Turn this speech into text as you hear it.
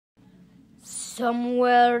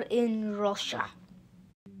somewhere in Russia.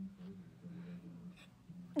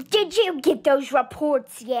 Did you get those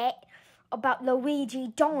reports yet about Luigi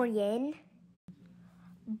dying?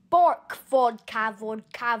 Bark, vodka,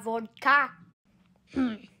 vodka, vodka.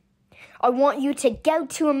 I want you to go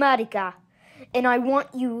to America, and I want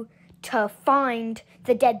you to find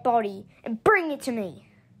the dead body and bring it to me.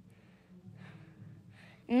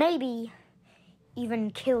 Maybe even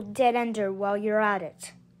kill Dead Ender while you're at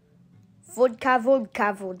it. Vodka,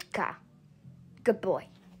 vodka, vodka. Good boy.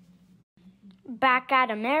 Back at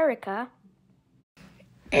America.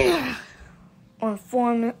 I'm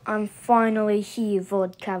finally here,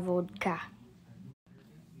 vodka, vodka.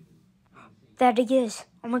 There he is.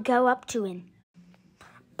 I'm gonna go up to him.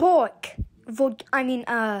 Bark.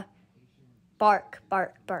 Bark,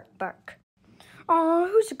 bark, bark, bark. Oh,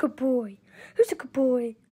 who's a good boy? Who's a good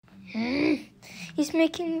boy? He's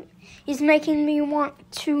making me want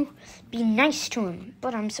to be nice to him,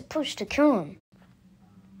 but I'm supposed to kill him.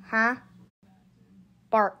 Huh?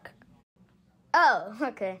 Bark. Oh,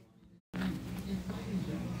 okay.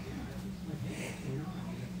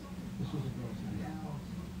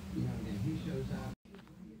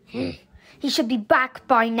 He should be back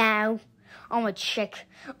by now. I'm gonna check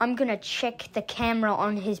the camera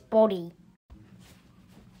on his body.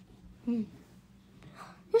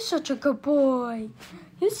 You're such a good boy.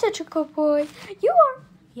 You're such a good boy. You are.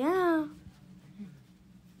 Yeah.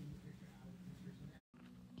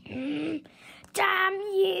 Damn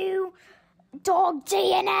you, dog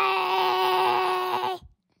DNA.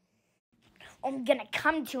 I'm gonna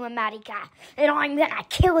come to America and I'm gonna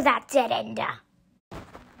kill that Dead Ender.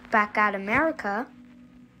 Back at America.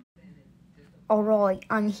 All right,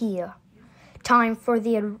 I'm here. Time for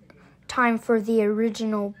the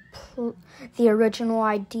original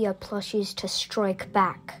idea plushies to strike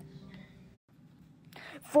back.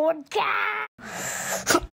 Vodka.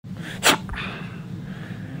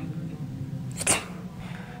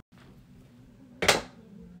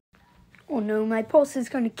 Oh no, my boss is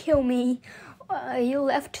gonna kill me. He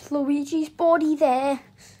left Luigi's body there.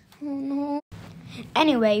 Oh no.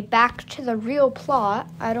 Anyway, back to the real plot.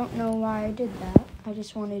 I don't know why I did that. I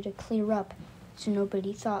just wanted to clear up so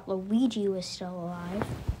nobody thought Luigi was still alive.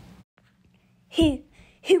 Who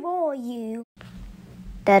are you?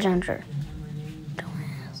 Dead Ender.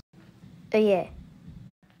 Dumbass. Oh yeah.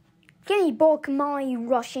 Can you bark my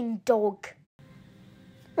Russian dog?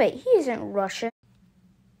 Wait, he isn't Russian.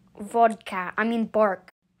 Vodka.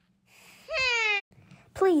 Bark.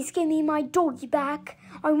 Please give me my doggy back.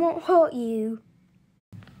 I won't hurt you.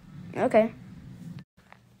 Okay.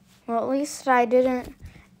 Well, at least I didn't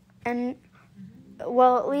end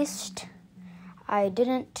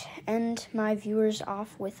my viewers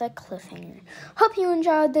off with a cliffhanger. Hope you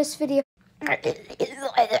enjoyed this video. Dead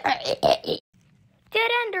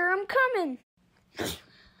Ender, I'm coming.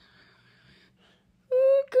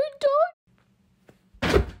 Good dog.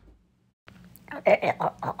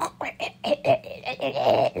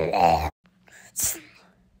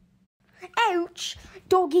 Ouch!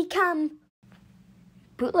 Doggy come.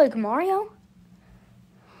 Bootleg Mario?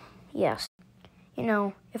 Yes. You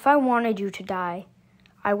know, if I wanted you to die,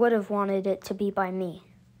 I would have wanted it to be by me,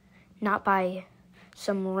 not by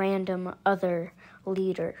some random other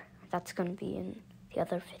leader that's going to be in the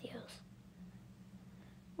other videos.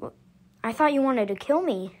 Well, I thought you wanted to kill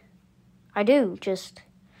me. I do, just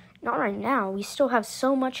not right now. We still have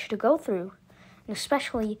so much to go through, and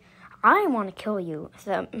especially I want to kill you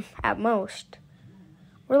at most.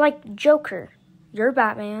 We're like Joker. You're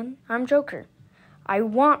Batman. I'm Joker. I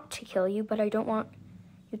want to kill you, but I don't want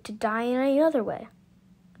you to die in any other way.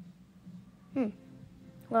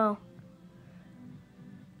 Well,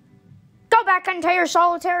 go back into your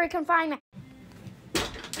solitary confinement.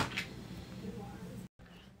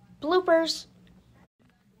 Bloopers.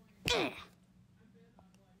 Oh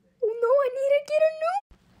no, I need to get a new.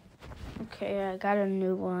 Okay, I got a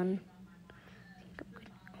new one.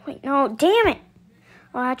 Wait, no, damn it.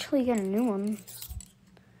 I'll actually get a new one.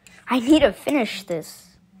 I need to finish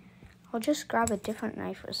this. I'll just grab a different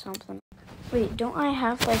knife or something. Wait, don't I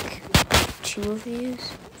have like 2 of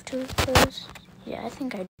these? 2 of those? Yeah, I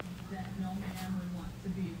think I do.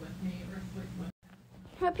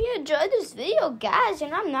 Hope you enjoyed this video, guys,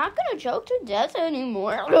 and I'm not gonna choke to death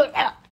anymore.